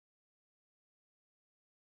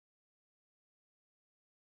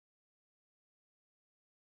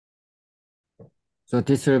So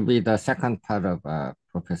this will be the second part of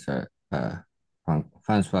Professor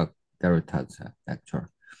Francois Gueritaud's lecture.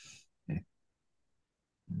 Okay.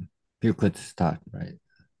 You could start, right?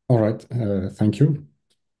 All right, thank you.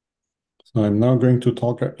 So I'm now going to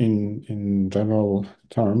talk in general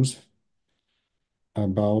terms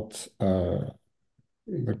about the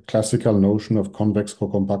classical notion of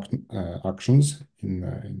convex-cocompact actions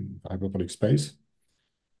in hyperbolic space,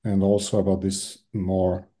 and also about this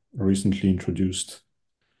more recently introduced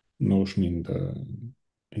notion in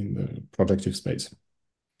the projective space.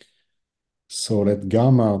 So let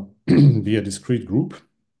gamma be a discrete group.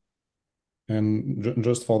 And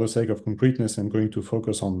just for the sake of concreteness, I'm going to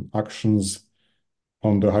focus on actions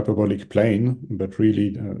on the hyperbolic plane, but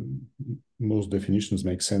really most definitions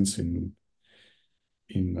make sense in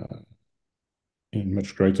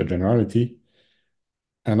much greater generality.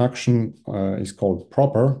 An action is called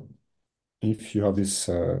proper if you have this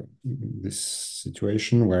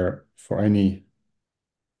situation where for any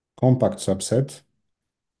compact subset,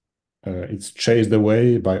 it's chased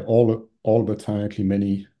away by all but finitely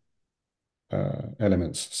many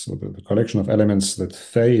elements. So the collection of elements that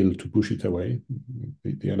fail to push it away,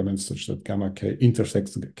 the elements such that gamma k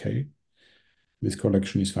intersects k, this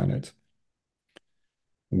collection is finite.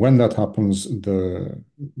 When that happens,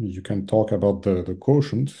 you can talk about the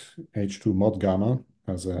quotient H2 mod gamma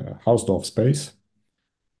as a Hausdorff space.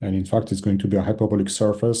 And in fact, it's going to be a hyperbolic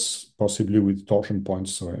surface, possibly with torsion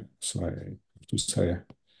points. So I have to say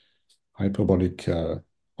hyperbolic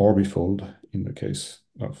orbifold in the case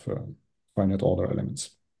of finite order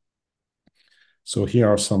elements. So here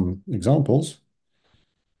are some examples.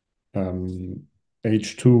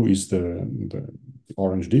 H2 is the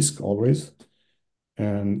orange disk always.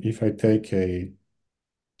 And if I take a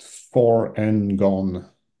 4n gon,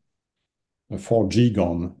 a 4g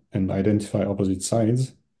gon, and identify opposite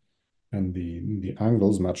sides, and the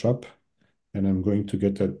angles match up, and I'm going to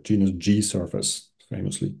get a genus G surface,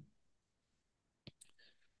 famously.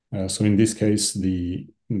 So in this case, the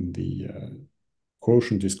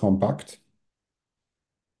quotient is compact,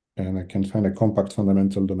 and I can find a compact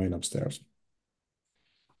fundamental domain upstairs.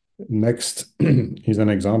 Next is an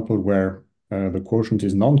example where the quotient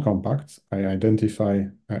is non-compact. I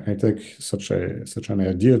take such an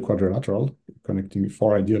ideal quadrilateral connecting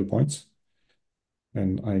 4 ideal points,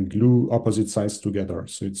 and I glue opposite sides together.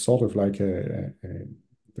 So it's sort of like the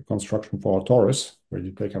construction for a torus, where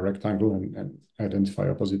you take a rectangle and identify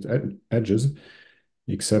opposite edges,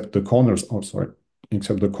 except the corners. Oh, sorry,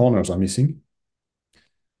 except the corners are missing.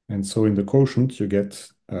 And so in the quotient, you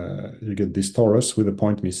get this torus with a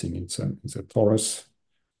point missing. It's a torus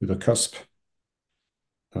with a cusp.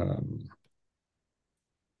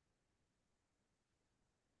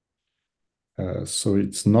 So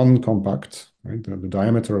it's non-compact, right? The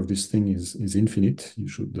diameter of this thing is infinite. You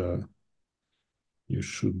should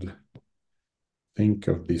think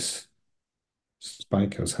of this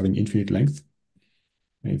spike as having infinite length.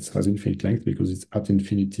 It has infinite length because it's at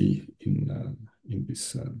infinity in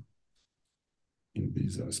these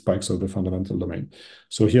spikes of the fundamental domain.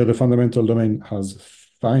 So here the fundamental domain has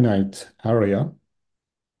finite area.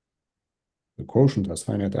 The quotient has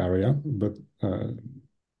finite area, but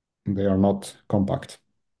they are not compact.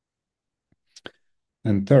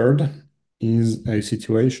 And third is a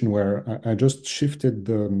situation where I just shifted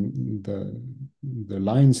the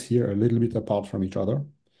lines here a little bit apart from each other.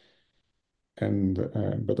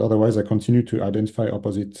 But otherwise I continue to identify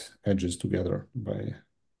opposite edges together by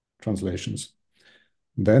translations.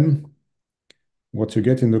 Then what you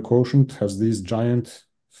get in the quotient has these giant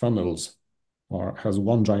funnels, or has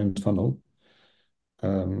one giant funnel,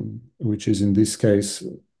 which is in this case,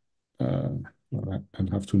 I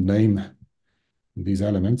have to name these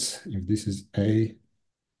elements. If this is A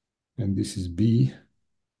and this is B,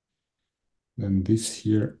 then this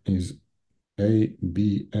here is A,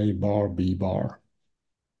 B, A bar, B bar,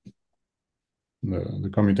 the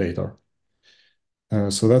commutator.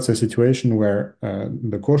 So that's a situation where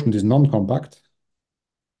the quotient is non-compact.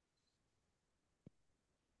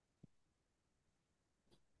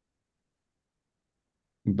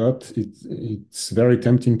 But it's very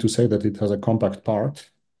tempting to say that it has a compact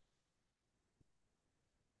part.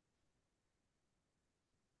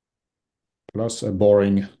 Plus a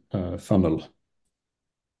boring funnel.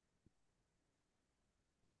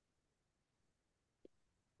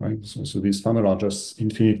 Right? So these funnels are just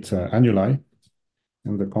infinite annuli,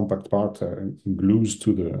 and the compact part glues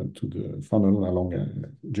to the funnel along a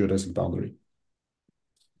geodesic boundary.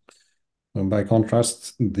 And by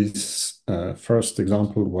contrast, this first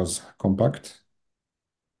example was compact,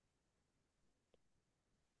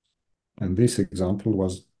 and this example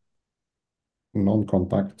was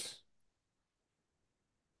non-compact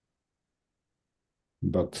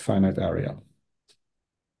but finite area.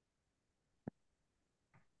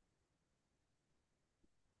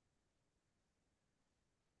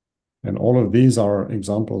 And all of these are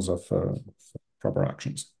examples of proper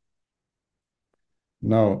actions.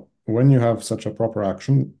 Now, when you have such a proper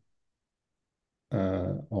action,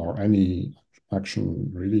 or any action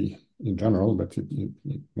really in general, but it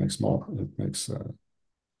makes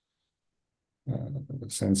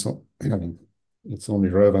sense. I mean, it's only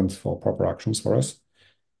relevant for proper actions for us.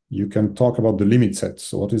 You can talk about the limit set.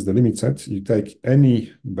 So what is the limit set? You take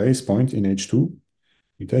any base point in H2,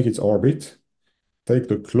 you take its orbit, take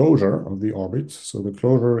the closure of the orbit. So the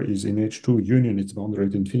closure is in H2 union its boundary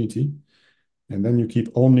at infinity. And then you keep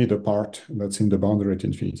only the part that's in the boundary at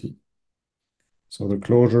infinity. So the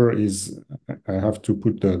closure is, I have to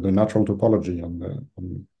put the natural topology on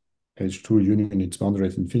H2 union its boundary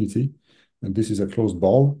at infinity. And this is a closed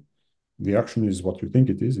ball. The action is what you think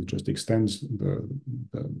it is. It just extends the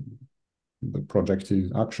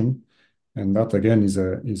projective action. And that again is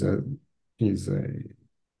a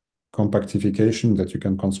compactification that you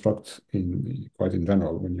can construct quite in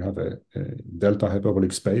general. When you have a delta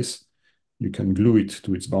hyperbolic space, you can glue it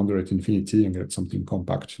to its boundary at infinity and get something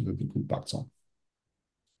compact that it compacts on.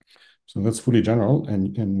 So that's fully general,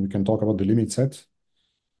 and we can talk about the limit set.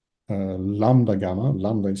 Lambda gamma,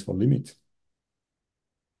 lambda is for limit.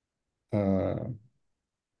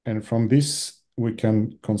 And from this, we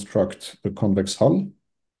can construct the convex hull.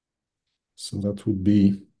 So that would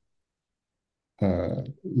be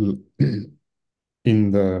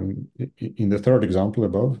in the third example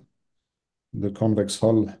above, the convex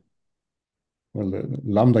hull, well, the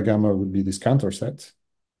lambda gamma would be this Cantor set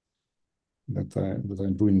that I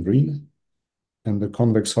drew in green. And the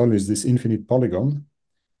convex hull is this infinite polygon.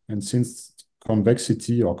 And since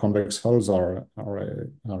convexity or convex hulls are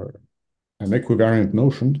an equivariant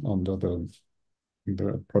notion under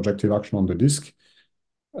the projective action on the disk,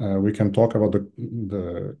 we can talk about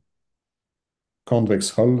the convex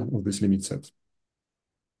hull of this limit set.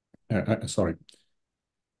 Sorry,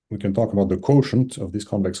 we can talk about the quotient of this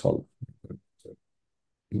convex hull.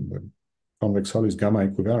 The convex hull is gamma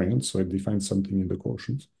equivariant, so it defines something in the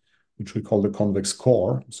quotient, which we call the convex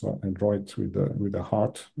core. So I draw it with a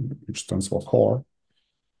heart, which stands for core.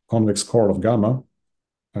 Convex core of gamma,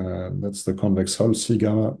 that's the convex hull C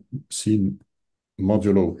gamma, C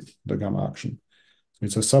modulo the gamma action.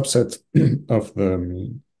 It's a subset of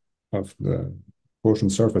the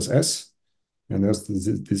quotient surface S, and there's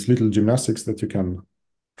these little gymnastics that you can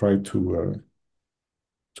try to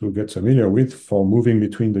get familiar with for moving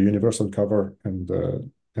between the universal cover and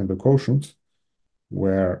the quotient,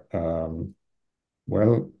 where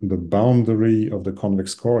well, the boundary of the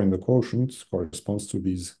convex core in the quotient corresponds to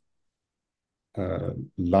these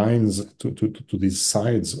lines, to these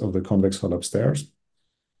sides of the convex hull upstairs,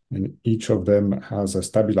 and each of them has a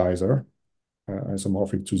stabilizer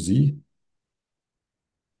isomorphic to Z.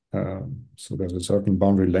 So there's a certain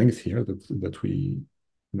boundary length here that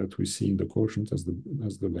we see in the quotient as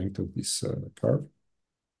the length of this curve.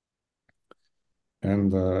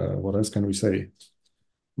 And what else can we say?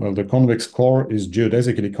 Well, the convex core is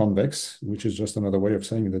geodesically convex, which is just another way of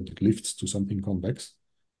saying that it lifts to something convex,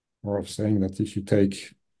 or of saying that if you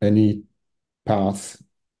take any path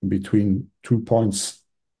between 2 points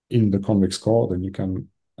in the convex core, then you can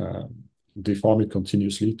deform it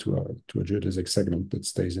continuously to a geodesic segment that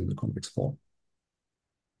stays in the convex form.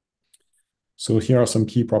 So here are some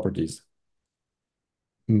key properties.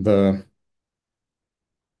 The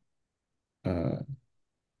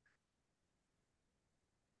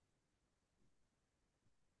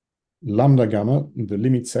lambda gamma, the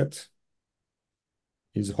limit set,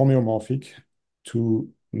 is homeomorphic to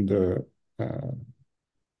the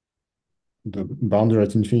boundary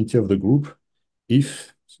at infinity of the group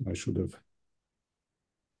if, so I should have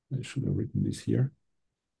written this here,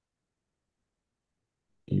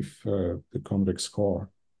 if the convex core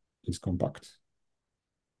is compact.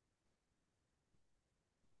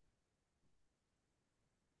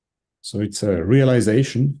 So it's a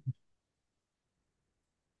realization,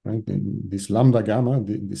 right? This lambda gamma,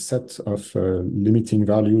 the set of limiting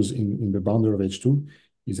values in the boundary of H2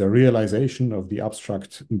 is a realization of the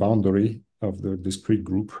abstract boundary of the discrete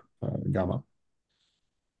group gamma.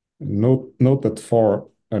 Note that for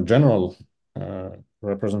a general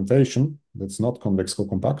representation that's not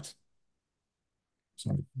convex-cocompact.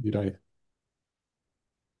 Sorry, did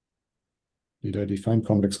I define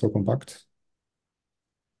convex-cocompact?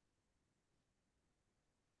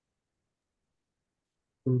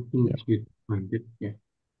 I think you defined it, yeah.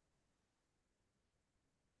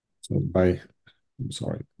 So I'm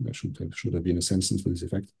sorry, there should have been a sentence for this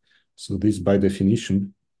effect. So this by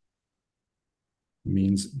definition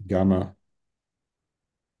means gamma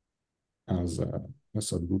as a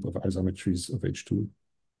subgroup of isometries of H2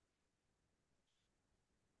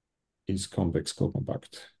 is convex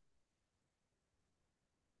cocompact.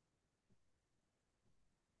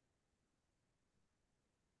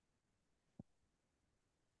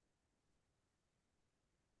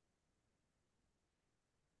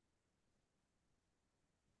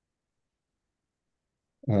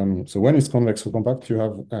 So when it's convex cocompact, you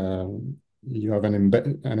have an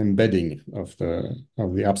embedding of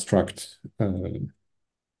the abstract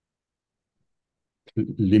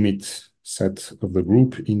limit set of the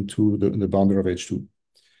group into the boundary of H2.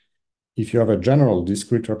 If you have a general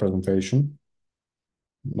discrete representation,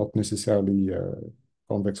 not necessarily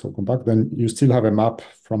convex or compact, then you still have a map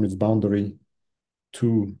from its boundary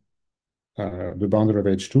to the boundary of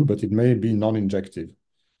H2, but it may be non-injective.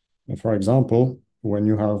 For example, when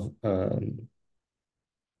you have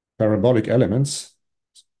parabolic elements,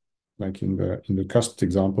 like in the cust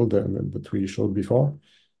example that we showed before,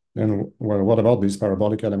 then well, what about these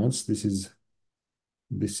parabolic elements? This is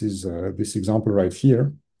this example right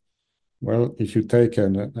here. Well, if you take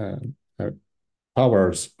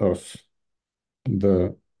powers of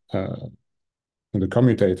the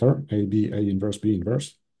commutator A inverse B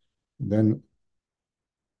inverse, then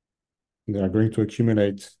they are going to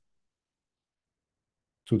accumulate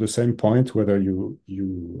to the same point whether you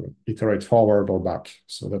iterate forward or back.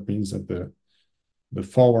 So that means that the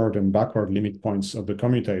forward and backward limit points of the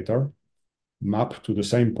commutator map to the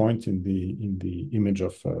same point in the image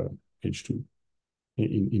of H2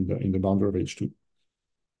 in the boundary of H2.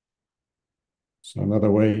 So another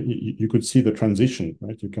way you could see the transition,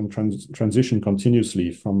 right? You can transition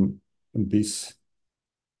continuously from this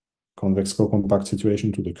convex cocompact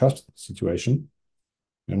situation to the cusp situation.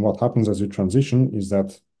 And what happens as you transition is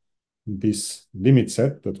that this limit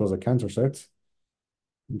set that was a Cantor set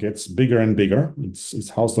gets bigger and bigger. Its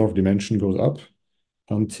Hausdorff dimension goes up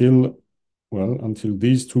until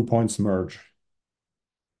these 2 points merge,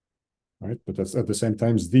 right? But that's at the same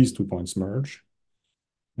time these 2 points merge.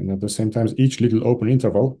 And at the same time, each little open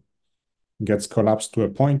interval gets collapsed to a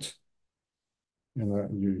point,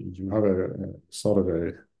 and you have a sort of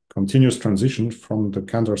a continuous transition from the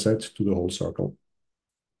Cantor set to the whole circle.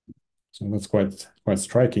 So that's quite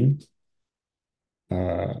striking.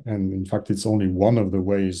 And in fact, it's only one of the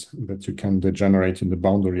ways that you can degenerate in the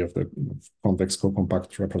boundary of the convex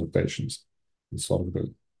cocompact representations. It's sort of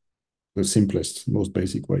the simplest, most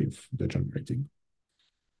basic way of degenerating.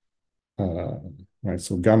 Right,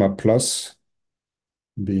 so gamma plus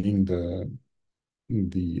being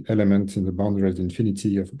the element in the boundary at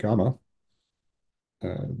infinity of gamma.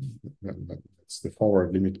 That's the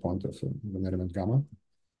forward limit point of an element gamma.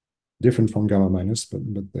 Different from gamma minus, but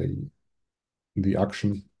the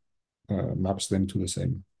action maps them to the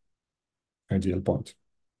same ideal point.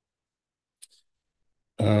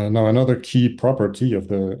 Now, another key property of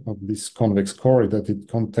this convex core is that it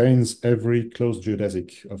contains every closed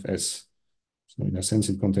geodesic of S. So in a sense,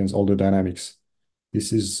 it contains all the dynamics.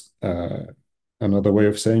 This is another way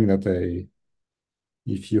of saying that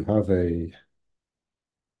if you have a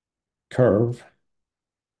curve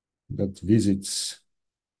that visits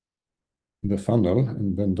the funnel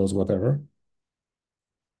and then does whatever,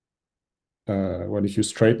 well, if you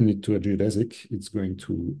straighten it to a geodesic, it's going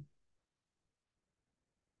to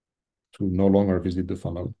no longer visit the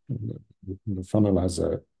funnel. The funnel has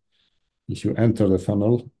if you enter the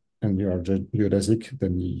funnel and you are geodesic,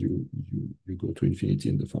 then you go to infinity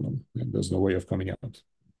in the funnel, and there's no way of coming out.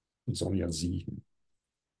 It's only a Z.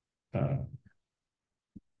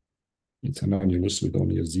 It's an annulus with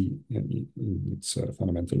only a Z in its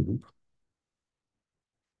fundamental group.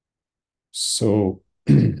 So,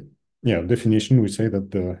 yeah, definition, we say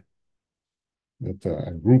that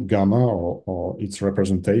a group gamma or its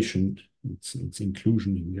representation, its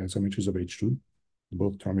inclusion in the isometries of H2,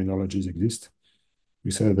 both terminologies exist. We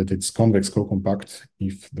say that it's convex cocompact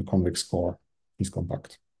if the convex core is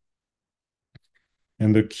compact.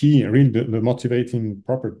 And the key, really, the motivating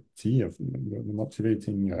property of the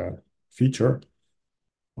motivating feature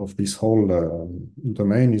of this whole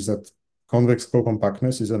domain is that convex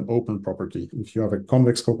cocompactness is an open property. If you have a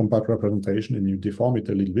convex cocompact representation and you deform it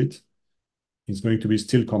a little bit, it's going to be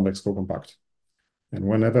still convex cocompact. And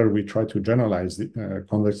whenever we try to generalize the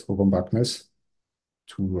convex cocompactness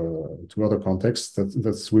to other contexts,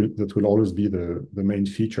 that will always be the main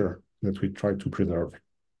feature that we try to preserve.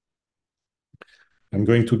 I'm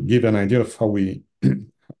going to give an idea of how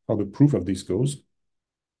how the proof of this goes.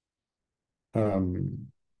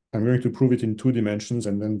 I'm going to prove it in 2 dimensions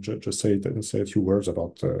and then just say a few words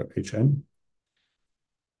about Hn.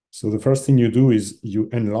 So the first thing you do is you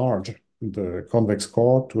enlarge the convex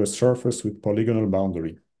core to a surface with polygonal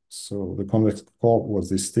boundary. So the convex core was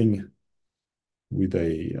this thing with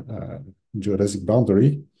a geodesic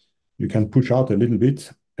boundary. You can push out a little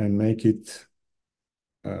bit and make it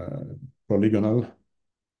polygonal,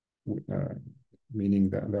 meaning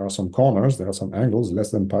that there are some corners, there are some angles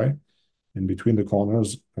less than pi, and between the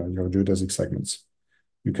corners, your geodesic segments.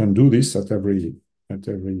 You can do this at every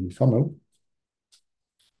funnel.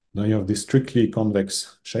 Now you have this strictly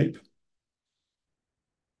convex shape.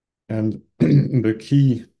 And the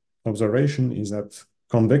key observation is that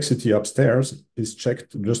convexity upstairs is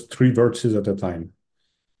checked just 3 vertices at a time.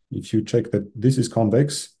 If you check that this is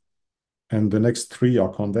convex, and the next 3 are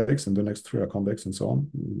convex, and the next 3 are convex, and so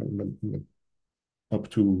on, up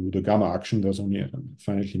to the gamma action, there's only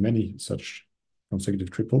finitely many such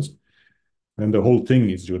consecutive triples, then the whole thing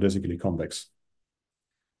is geodesically convex.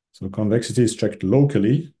 So convexity is checked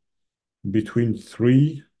locally between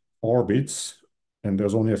 3 orbits, and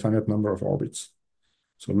there's only a finite number of orbits.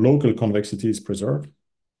 So local convexity is preserved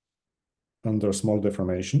under small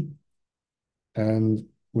deformation. And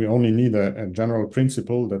we only need a general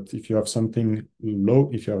principle that if you have something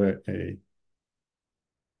low, if you have a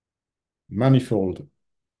manifold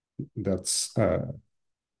that's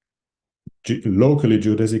locally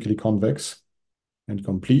geodesically convex and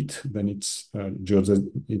complete, then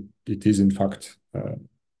it is in fact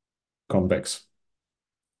convex.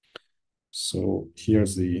 So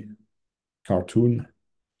here's the cartoon.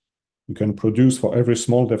 You can produce for every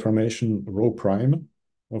small deformation rho prime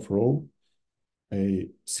of rho a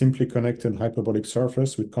simply connected hyperbolic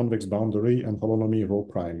surface with convex boundary and holonomy rho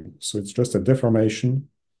prime. So it's just a deformation.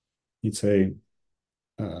 It's a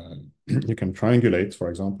you can triangulate, for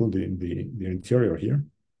example, the interior here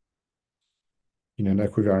in an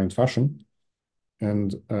equivariant fashion.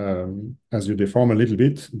 And as you deform a little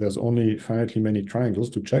bit, there's only finitely many triangles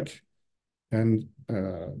to check. And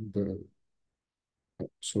the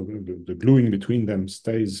gluing between them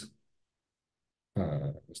stays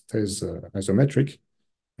isometric,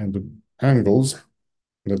 and the angles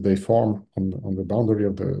that they form on the boundary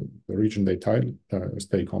of the region they tile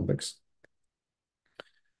stay convex.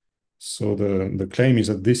 So the claim is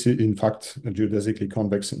that this is in fact geodesically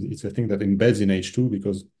convex. It's a thing that embeds in H2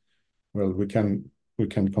 because, well, we can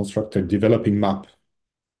construct a developing map,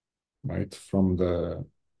 right, from the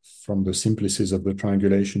simplices of the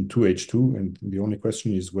triangulation to H2, and the only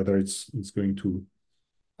question is whether it's going to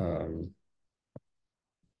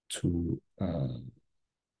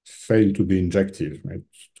fail to be injective, right,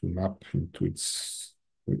 to map into its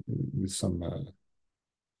with some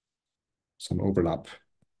overlap.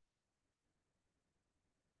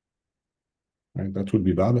 Right, that would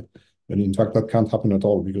be bad, and in fact that can't happen at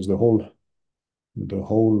all because the whole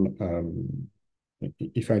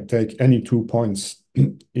if I take any 2 points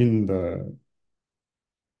in the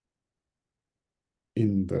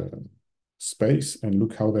space and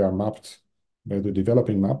look how they are mapped by the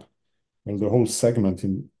developing map, well, the whole segment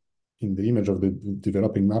in the image of the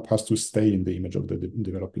developing map has to stay in the image of the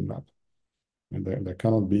developing map, and there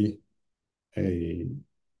cannot be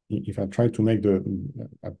if I try to make a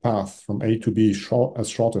path from A to B as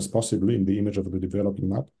short as possible in the image of the developing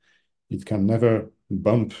map, it can never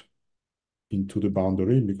bump into the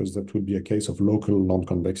boundary because that would be a case of local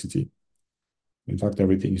non-convexity. In fact,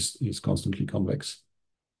 everything is constantly convex.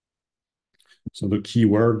 So the key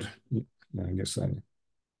word, I guess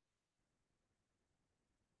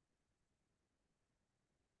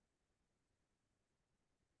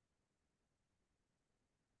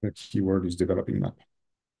the key word is developing map.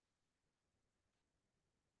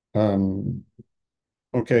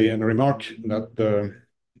 Okay, and a remark that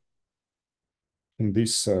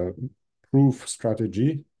this proof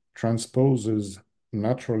strategy transposes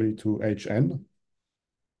naturally to Hn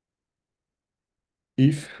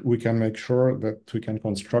if we can make sure that we can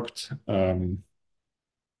construct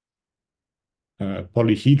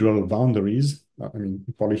polyhedral boundaries,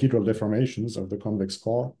 polyhedral deformations of the convex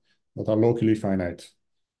core that are locally finite.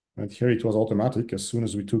 And here it was automatic. As soon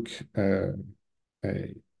as we took a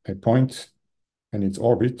point and its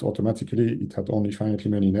orbit, automatically it had only finitely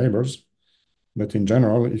many neighbors. But in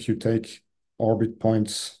general, if you take orbit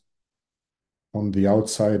points on the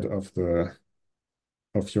outside of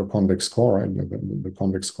your convex core, and the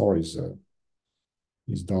convex core is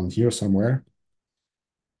down here somewhere,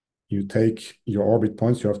 you take your orbit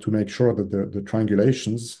points, you have to make sure that the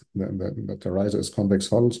triangulations that arise as convex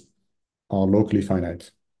hulls are locally finite.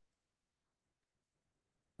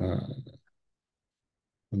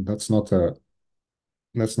 And that's not a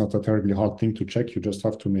that's not a terribly hard thing to check. You just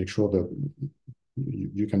have to make sure that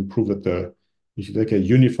you can prove that if you take a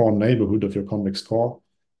uniform neighborhood of your convex core,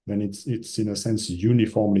 then it's in a sense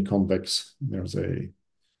uniformly convex. There's the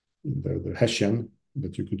Hessian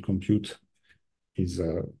that you could compute has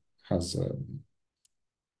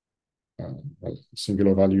well,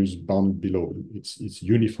 singular values bound below. It's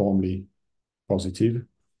uniformly positive,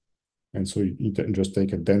 and so you just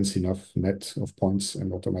take a dense enough net of points,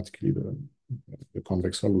 and automatically the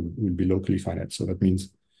convex hull will be locally finite. So that means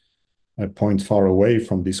a point far away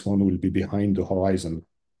from this one will be behind the horizon.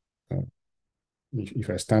 If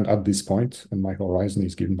I stand at this point and my horizon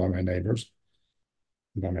is given by my neighbors,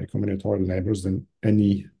 by my combinatorial neighbors, then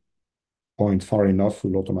any point far enough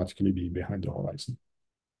will automatically be behind the horizon.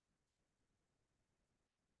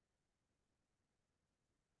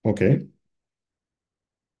 Okay.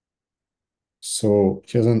 So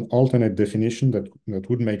here's an alternate definition that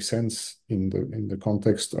would make sense in the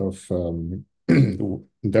context of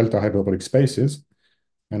delta hyperbolic spaces.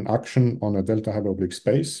 An action on a delta hyperbolic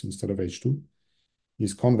space instead of H2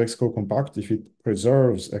 is convex cocompact if it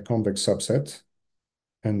preserves a convex subset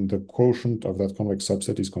and the quotient of that convex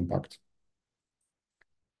subset is compact.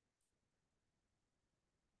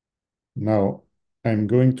 Now, I'm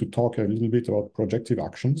going to talk a little bit about projective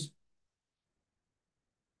actions.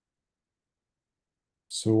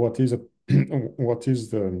 So what is what is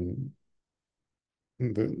the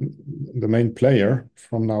main player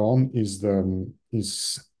from now on is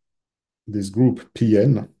this group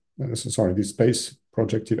Pn, sorry, this space,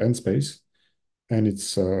 projective n space, and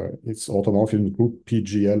its automorphism group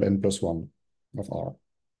PGL n plus 1 of R.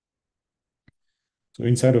 So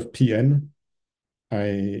inside of Pn,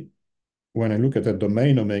 when I look at a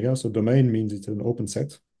domain omega, so domain means it's an open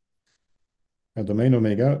set. A domain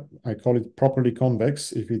omega, I call it properly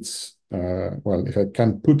convex if it's, well, if I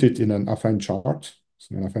can put it in an affine chart.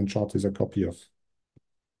 So an affine chart is a copy of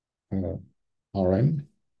Rn.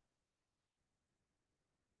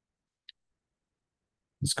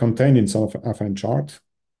 It's contained in some affine chart.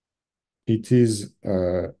 It is,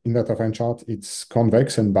 in that affine chart, it's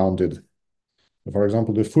convex and bounded. For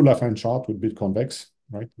example, the full affine chart would be convex,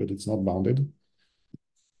 right? But it's not bounded.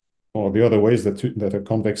 Or the other ways that a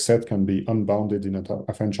convex set can be unbounded in an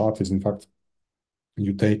affine chart is, in fact,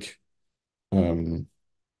 you take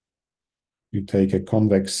a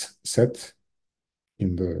convex set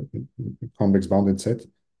in the convex bounded set,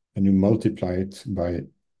 and you multiply it by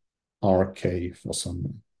Rk for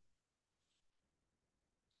some.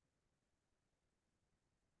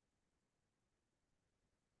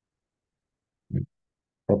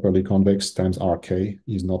 Properly convex times Rk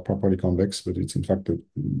is not properly convex, but it's in fact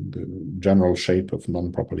the general shape of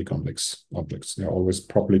non-properly convex objects. They are always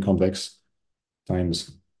properly convex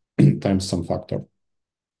times times some factor,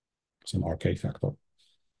 some Rk factor.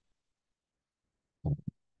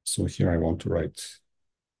 So here I want to write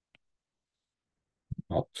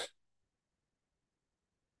out.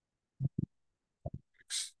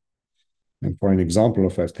 And for an example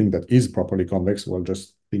of a thing that is properly convex, we'll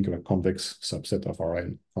just think of a convex subset of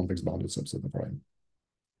Rn, convex bounded subset of Rn.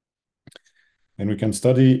 And we can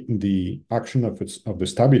study the action of the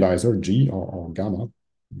stabilizer G or gamma,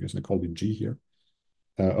 I guess I called it G here,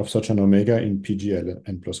 of such an omega in PGL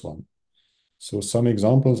n plus 1. So some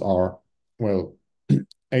examples are, well,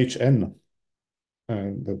 Hn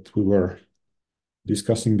that we were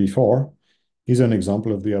discussing before is an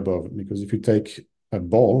example of the above, because if you take a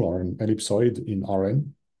ball or an ellipsoid in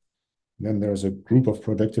Rn, then there's a group of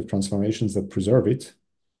projective transformations that preserve it,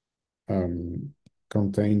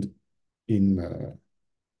 contained in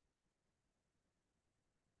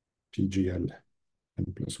PGL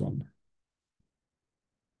n plus 1.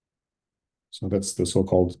 So that's the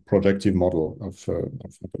so-called projective model of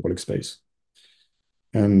hyperbolic space.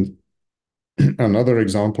 And another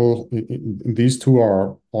example, these two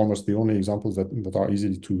are almost the only examples that are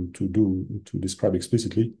easy to describe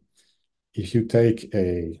explicitly. If you take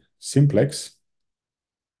a simplex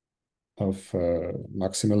of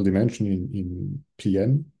maximal dimension in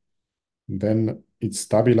Pn, then its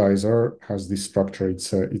stabilizer has this structure.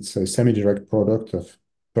 It's a semi-direct product of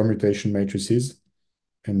permutation matrices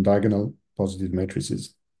and diagonal positive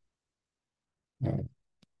matrices.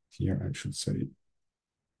 Here I should say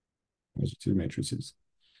positive matrices.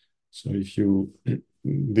 So if you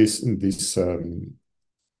this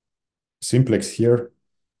simplex here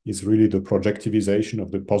is really the projectivization of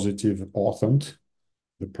the positive orthant,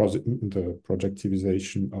 the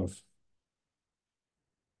projectivization of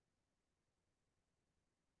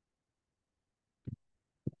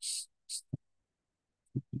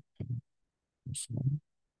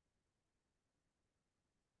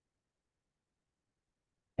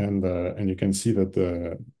and you can see that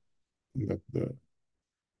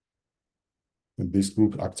this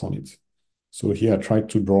group acts on it. So here I tried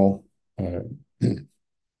to draw,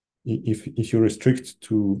 if you restrict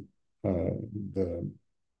to the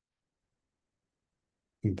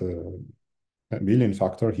abelian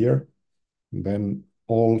factor here, then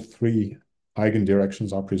all three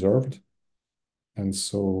eigendirections are preserved. And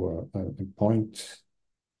so a point,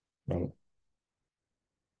 well,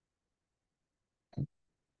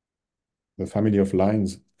 the family of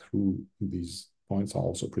lines through these points are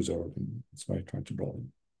also preserved. And that's why I tried to draw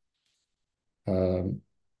them.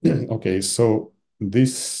 Okay, so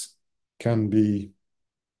this can be,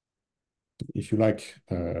 if you like,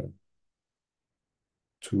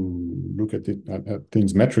 to look at it at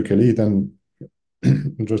things metrically, then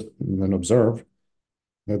just then observe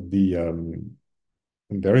that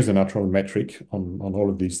there is a natural metric on all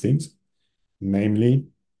of these things. Namely,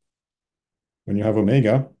 when you have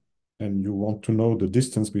omega and you want to know the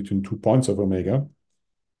distance between 2 points of omega,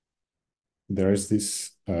 there is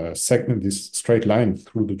this segment, this straight line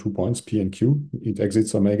through the 2 points, P and Q. It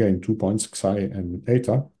exits omega in 2 points, psi and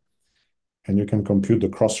eta. And you can compute the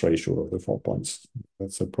cross ratio of the 4 points.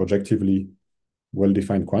 That's a projectively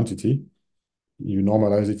well-defined quantity. You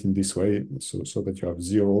normalize it in this way so that you have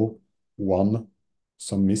 0, 1,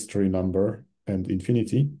 some mystery number, and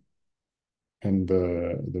infinity. And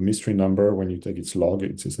the mystery number, when you take its log,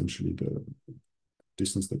 it's essentially the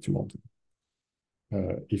distance that you want.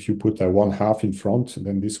 If you put a 1/2 in front,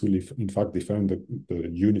 then this will in fact define the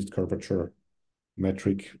unit curvature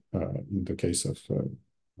metric in the case of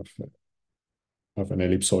an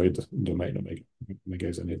ellipsoid domain. Omega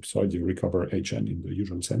is an ellipsoid. You recover Hn in the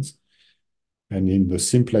usual sense. And in the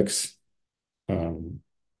simplex, in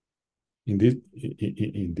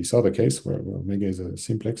this other case where omega is a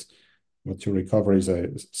simplex, what you recover is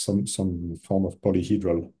some form of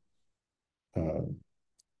polyhedral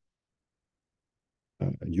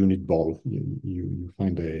unit ball. You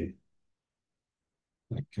find I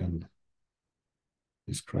can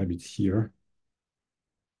describe it here.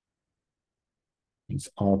 It's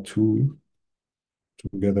R2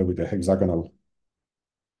 together with a hexagonal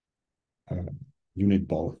unit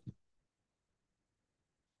ball.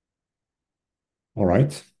 All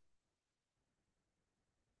right.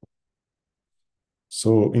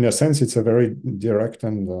 So in a sense, it's a very direct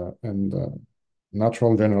and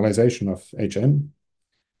natural generalization of Hn.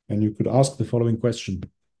 And you could ask the following question.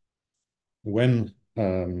 When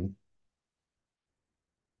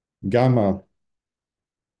gamma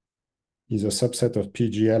is a subset of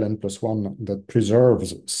PGL n plus 1 that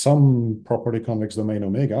preserves some properly convex domain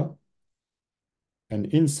omega, and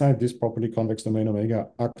inside this properly convex domain omega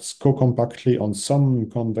acts co-compactly on some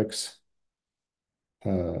convex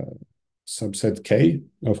subset K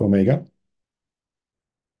of omega,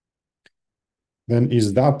 then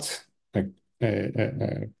is that a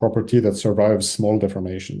property that survives small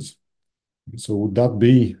deformations? So would that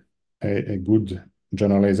be a good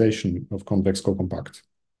generalization of convex co-compact?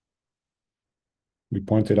 We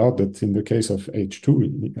pointed out that in the case of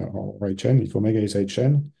H2 or Hn, if omega is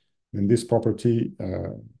Hn, then this property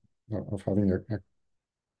of having a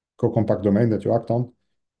co-compact domain that you act on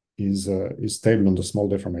is stable under small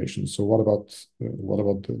deformation. So what about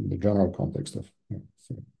the general context of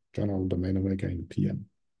general domain omega in Pn?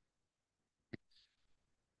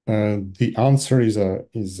 The answer is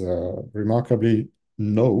remarkably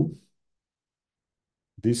no.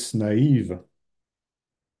 This naive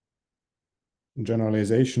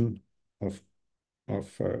generalization of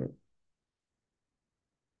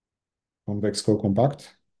convex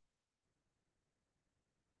co-compact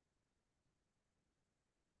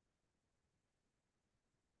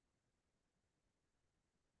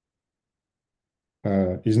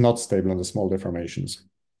is not stable under small deformations.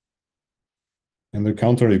 And the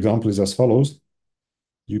counter example is as follows.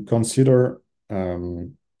 You consider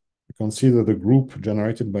the group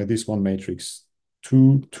generated by this one matrix,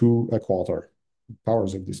 2, 2, a quarter,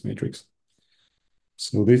 powers of this matrix.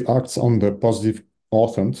 So this acts on the positive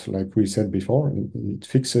orthant, like we said before. It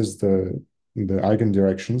fixes the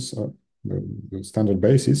eigendirections, the standard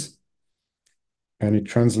basis, and it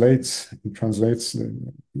translates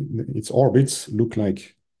its orbits look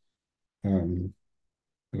like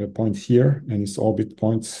a point here, and its orbit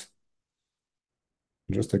points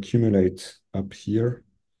just accumulate up here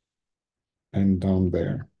and down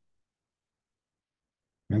there.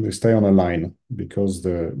 And they stay on a line because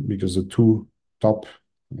the two top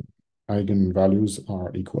eigenvalues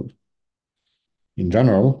are equal. In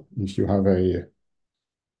general, if you have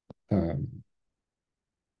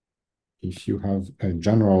a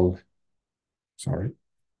general, sorry,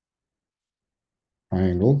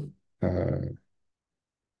 triangle. Let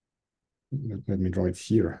me draw it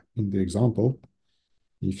here in the example.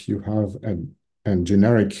 If you have a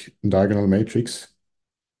generic diagonal matrix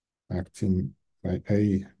acting by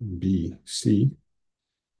A, B, C,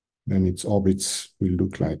 then its orbits will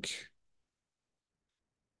look like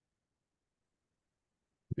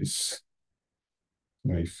this.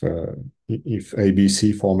 If A, B,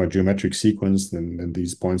 C form a geometric sequence, then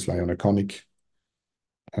these points lie on a conic.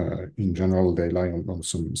 In general, they lie on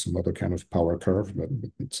some other kind of power curve, but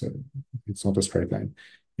it's not a straight line.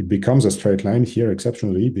 It becomes a straight line here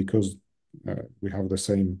exceptionally because we have the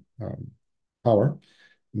same power.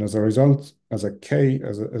 And as a result, as a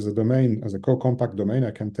co-compact domain,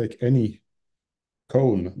 I can take any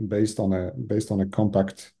cone based on a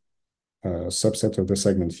compact subset of the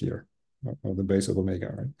segment here of the base of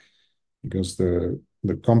omega, right? Because the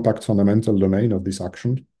compact fundamental domain of this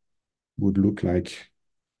action would look like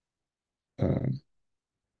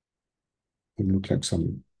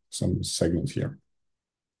some segment here.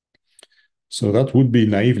 So that would be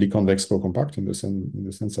naively convex co-compact in the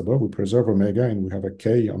sense above. We preserve omega and we have a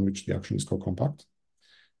k on which the action is co-compact.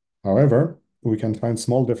 However, we can find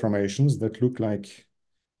small deformations that look like,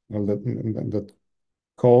 well, that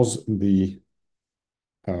cause the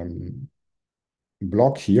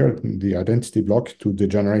block here, the identity block, to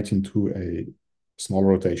degenerate into a small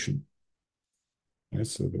rotation. Right?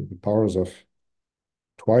 So the powers of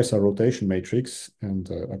twice a rotation matrix and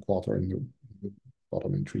a quarter in the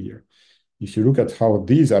bottom entry here. If you look at how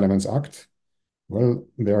these elements act, well,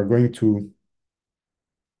 they are going to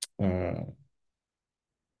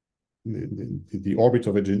the orbit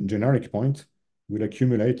of a generic point will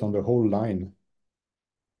accumulate on the whole line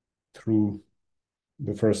through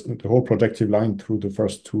the whole projective line through the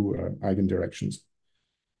first two eigendirections.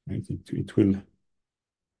 Right? It will,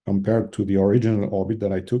 compared to the original orbit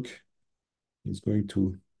that I took, is going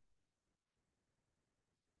to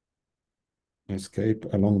escape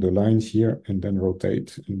along the line here and then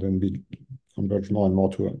rotate and then be converge more and more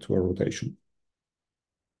to a rotation.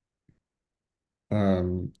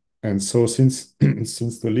 And so since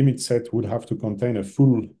the limit set would have to contain a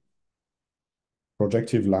full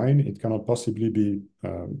projective line, it cannot possibly be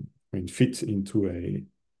fit into an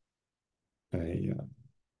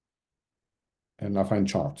affine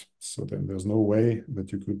chart. So then there's no way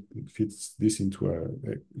that you could fit this into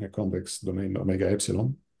a convex domain omega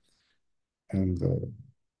epsilon. And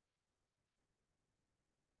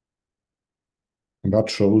that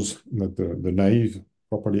shows that the naive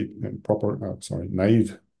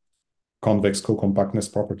naive convex co-compactness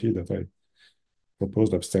property that I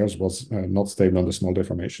proposed upstairs was not stable under small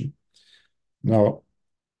deformation. Now,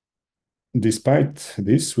 despite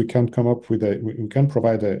this, we can come up with we can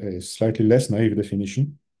provide a slightly less naive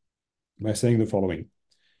definition by saying the following.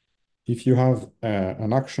 If you have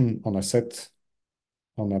an action on a set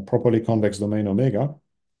on a properly convex domain omega,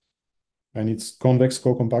 and it's convex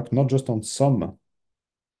co-compact not just on some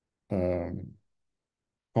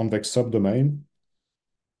convex subdomain,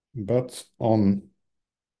 but on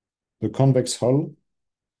the convex hull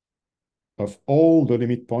of all the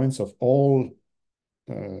limit points of all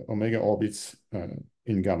omega orbits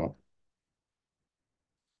in gamma.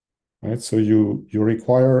 Right? So you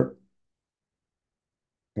require,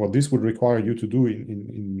 what this would require you to do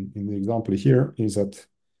in the example here is that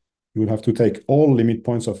you will have to take all limit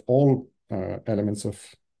points of all elements of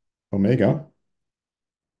omega.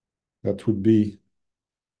 That would be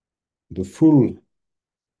the full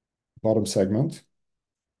bottom segment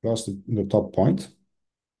plus the top point.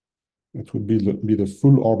 That would be the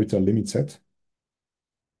full orbital limit set,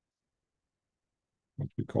 what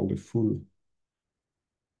we call the full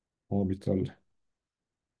orbital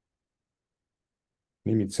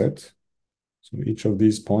limit set. So each of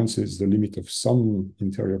these points is the limit of some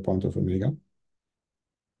interior point of omega.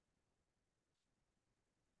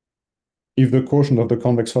 If the quotient of the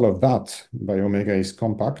convex hull of that by omega is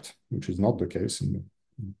compact, which is not the case in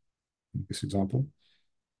this example,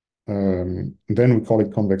 then we call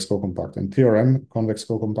it convex co-compact. And theorem, convex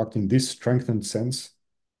co-compact in this strengthened sense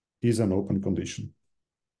is an open condition.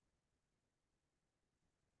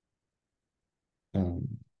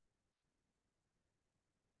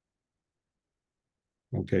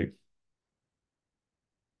 Okay.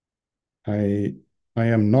 I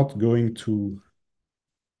am not going to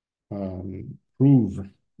prove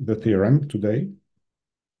the theorem today,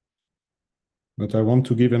 but I want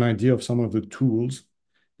to give an idea of some of the tools.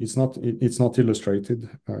 It's not illustrated.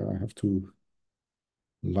 I have to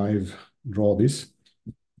live draw this.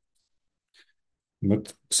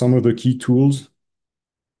 But some of the key tools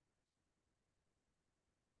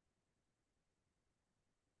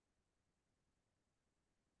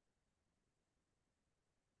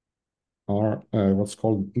are what's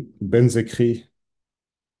called Benz-Écrit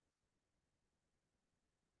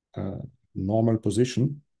normal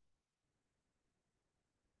position.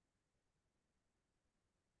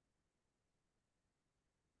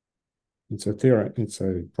 It's a theorem, it's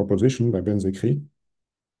a proposition by Benz-Écrit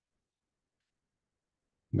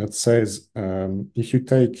that says if you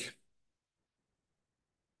take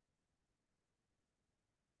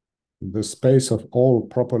the space of all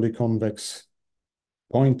properly convex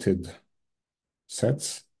pointed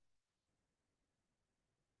sets,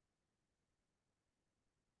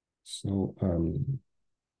 so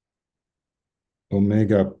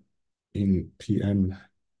omega in Pn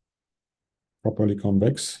properly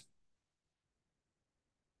convex,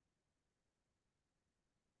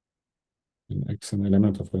 and X an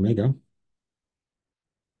element of omega,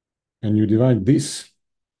 and you divide this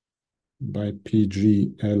by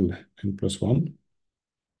PGL n plus 1,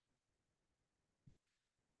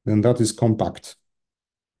 then that is compact.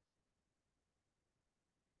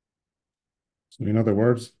 So in other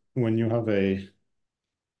words, when you have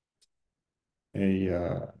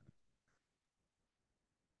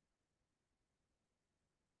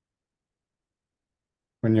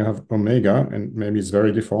when you have omega and maybe it's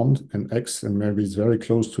very deformed and X and maybe it's very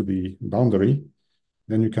close to the boundary,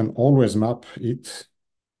 then you can always map it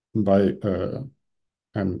by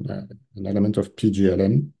an element of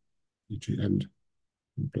PGLN, PGL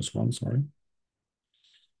plus 1, sorry,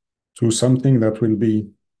 to something that will be,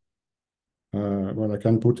 well, I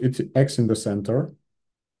can put it X in the center,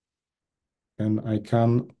 and I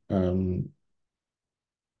can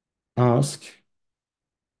ask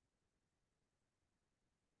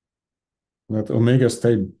that omega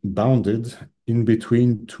stay bounded in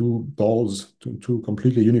between two balls, two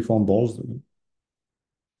completely uniform balls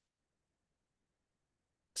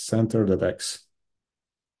centered at X.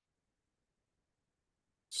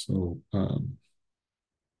 So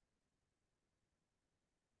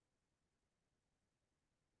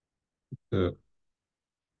the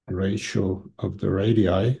ratio of the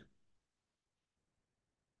radii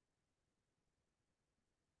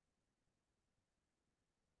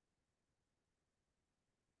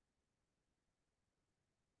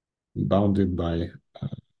bounded by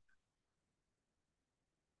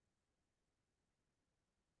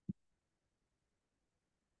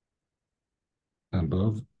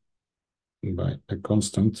above by a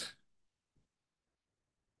constant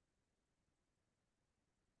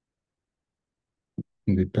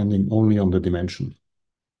depending only on the dimension.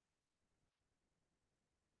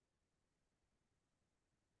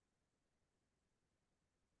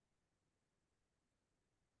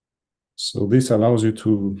 So this allows you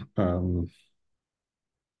to,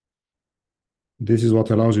 this is what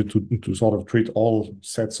allows you to sort of treat all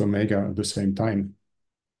sets omega at the same time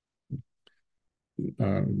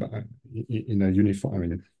in a uniform, I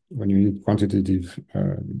mean, when you need quantitative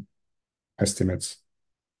estimates.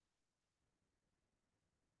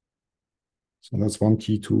 So that's one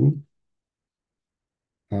key tool.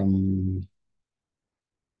 I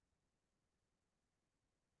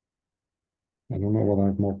don't know what I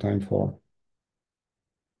have more time for.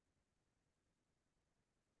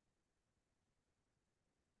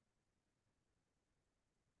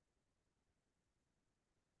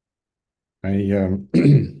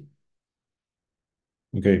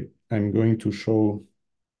 Okay, I'm going to show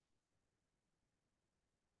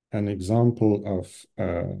an example of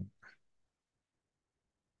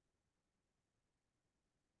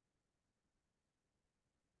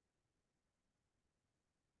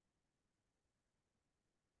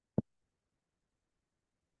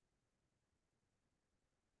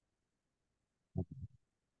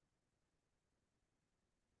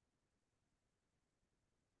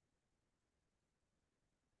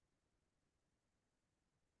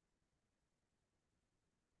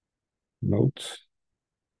note.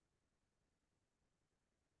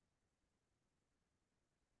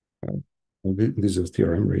 This is a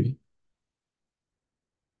theorem, really.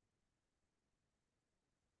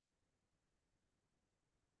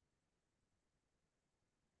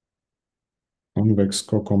 Convex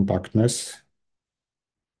cocompactness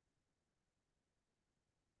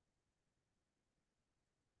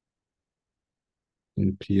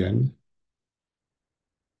in Pn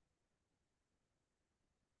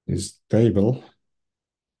is stable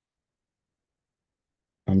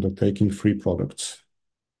under taking free products.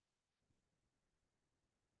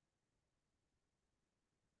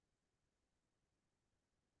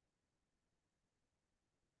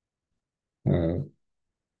 Uh,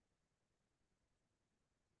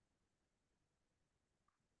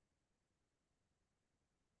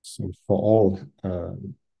 so for all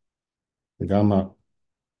gamma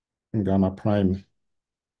gamma prime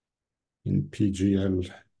in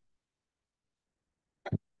PGLN,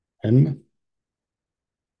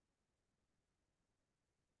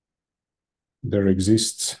 there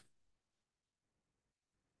exists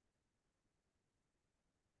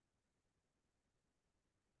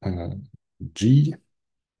G.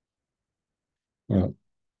 Well,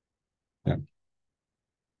 yeah,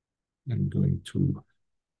 I'm going to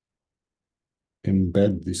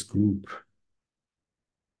embed this group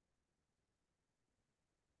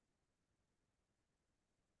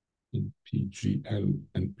in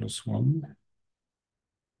PGLN plus 1,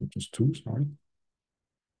 which is 2, sorry.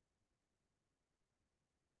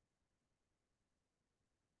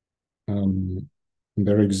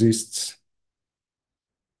 There exists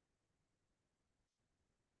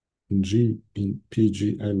G in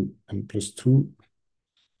PGLN plus 2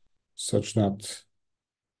 such that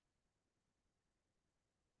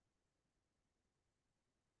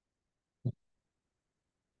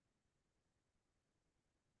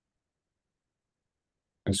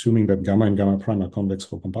assuming that gamma and gamma prime are convex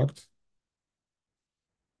cocompact,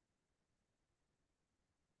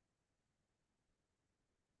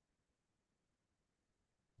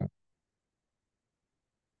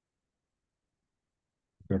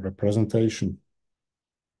 the representation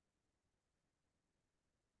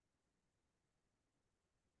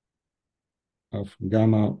of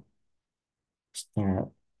gamma star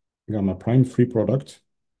gamma prime free product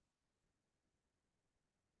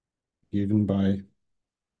given by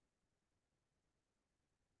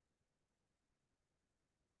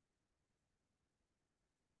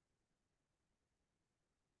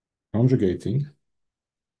conjugating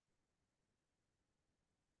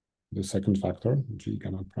the second factor, G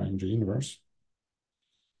gamma prime G inverse,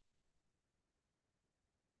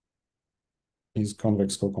 is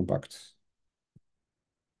convex cocompact.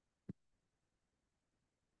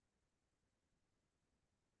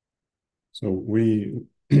 So we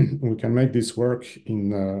we can make this work in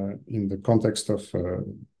the context of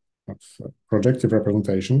projective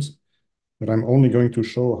representations, but I'm only going to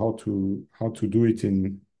show how to do it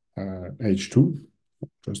in H2,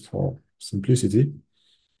 just for simplicity.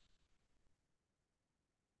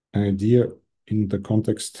 Idea in the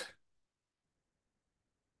context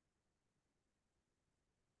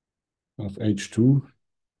of H2,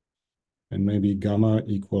 and maybe gamma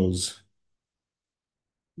equals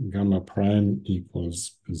gamma prime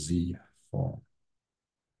equals Z for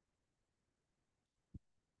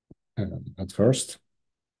at first.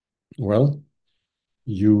 Well,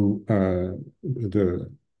 you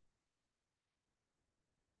the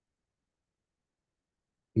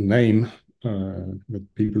name that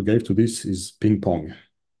people gave to this is ping pong.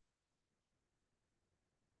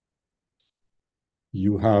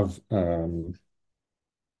 You have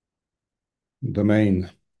domain.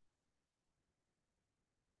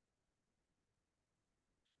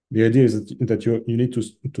 The idea is that you need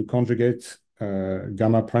to conjugate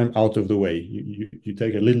gamma prime out of the way. You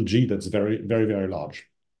take a little g that's very, very, very large,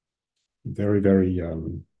 very, very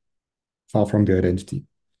far from the identity.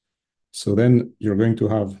 So then you're going to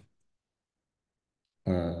have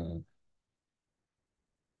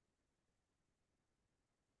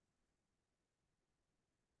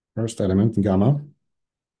first element gamma,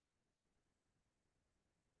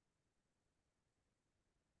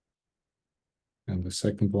 and the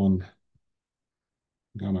second one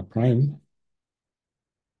gamma prime,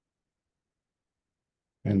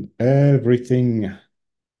 and everything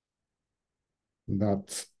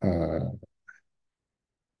that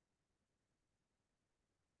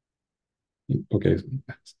okay,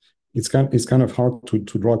 it's kind of hard to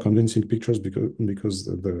draw convincing pictures because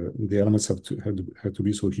the elements have to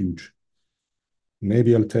be so huge.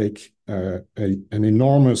 Maybe I'll take an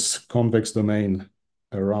enormous convex domain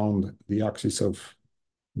around the axis of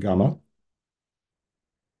gamma.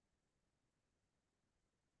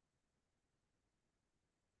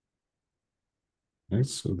 Right,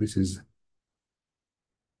 so this is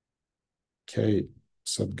K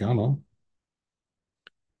sub gamma.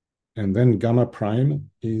 And then gamma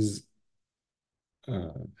prime is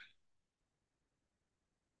a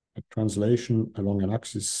translation along an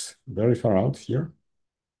axis very far out here.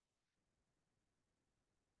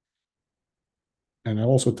 And I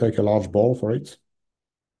also take a large ball for it.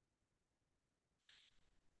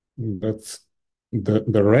 But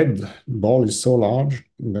the red ball is so large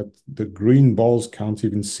that the green balls can't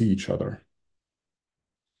even see each other.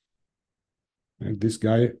 And this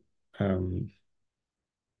guy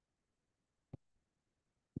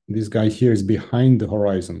here is behind the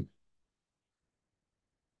horizon.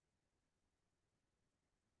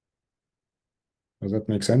 Does that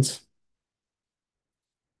make sense?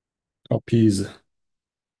 copies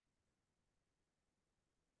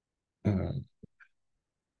to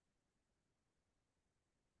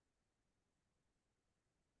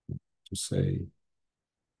say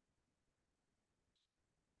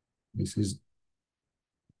this is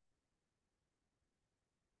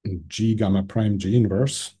G gamma prime G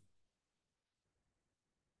inverse.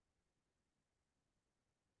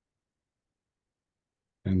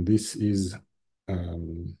 And this is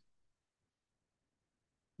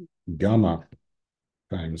gamma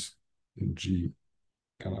times G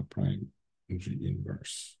gamma prime G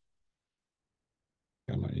inverse,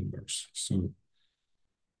 gamma inverse. So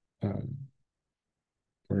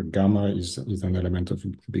where gamma is an element of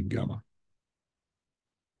big gamma.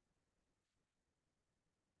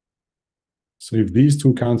 So if these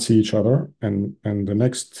two can't see each other, and the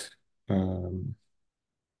next, and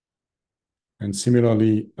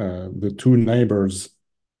similarly, the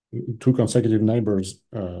two consecutive neighbors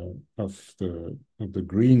of the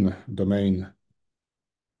green domain.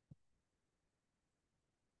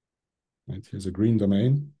 Right, here's a green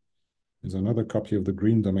domain. Here's another copy of the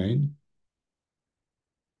green domain.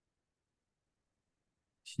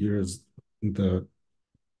 Here's the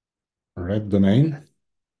red domain.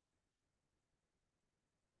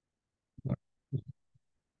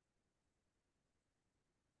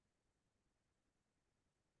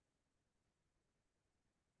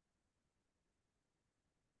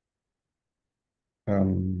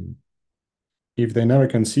 If they never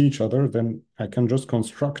can see each other, then I can just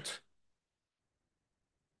construct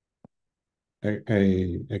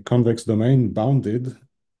a convex domain bounded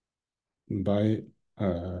by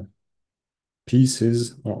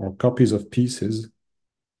pieces or copies of pieces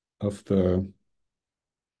of the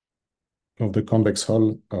convex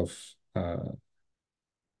hull of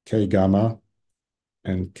K gamma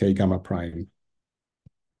and K gamma prime.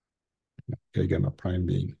 K gamma prime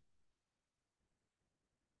being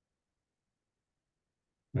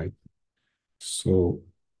right. So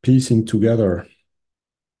piecing together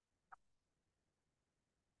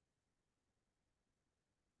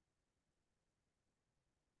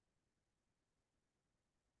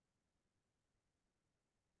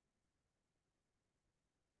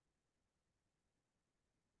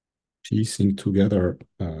piecing together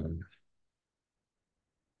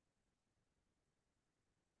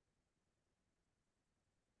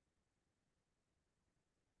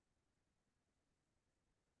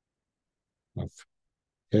of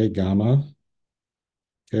K gamma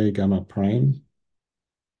prime,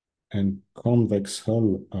 and convex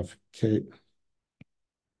hull of K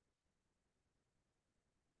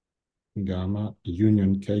gamma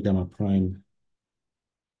union K gamma prime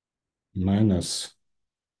minus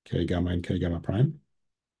K gamma and K gamma prime.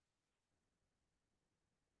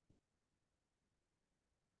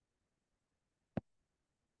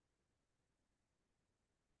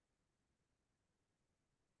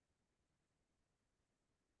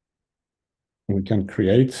 We can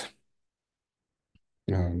create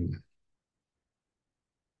a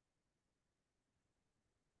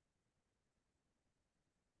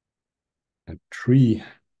tree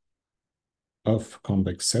of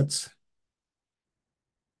convex sets.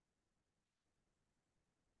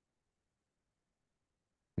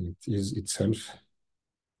 It is itself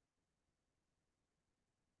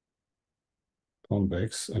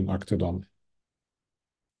convex and acted on.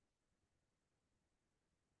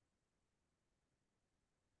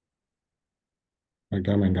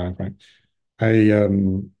 Gamma and gamma prime.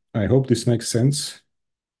 I hope this makes sense,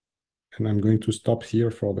 and I'm going to stop here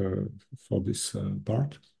for this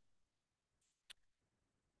part.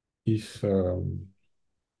 If you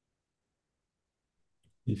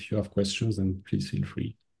have questions, then please feel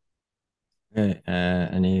free. Okay,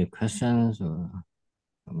 any questions or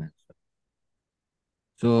comments?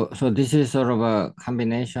 So this is sort of a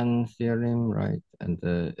combination theorem, right? And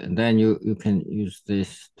then you can use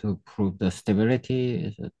this to prove the stability.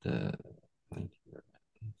 Is it the point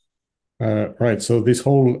here? Right. So this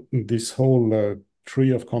whole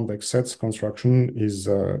tree of convex sets construction is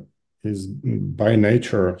by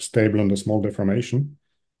nature stable under small deformation,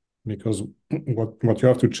 because what you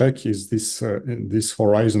have to check is this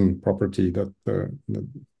horizon property that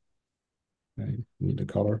I need a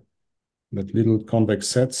color, that little convex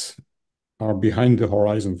sets are behind the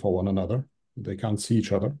horizon for one another. They can't see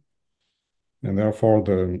each other, and therefore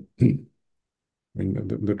the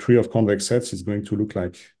tree of convex sets is going to look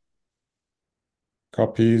like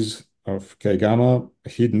copies of K gamma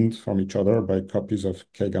hidden from each other by copies of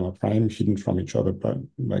K gamma prime hidden from each other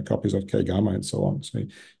by copies of K gamma, and so on. So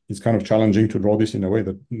it's kind of challenging to draw this in a way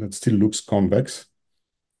that still looks convex,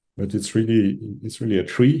 but it's really a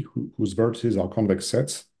tree whose vertices are convex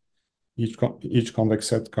sets, each convex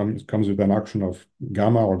set comes with an action of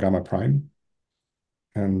gamma or gamma prime,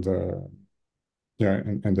 and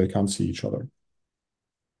and they can't see each other.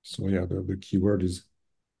 So yeah, the keyword is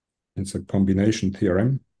it's a combination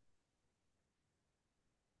theorem.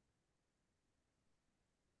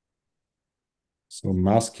 So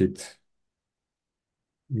Maskit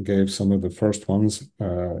gave some of the first ones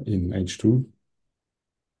in H2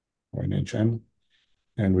 or in HN,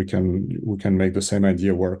 and we can make the same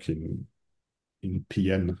idea work in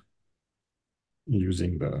PN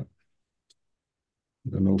using the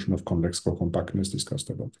notion of convex co-compactness discussed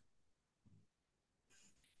above.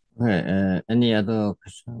 Okay, any other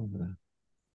questions?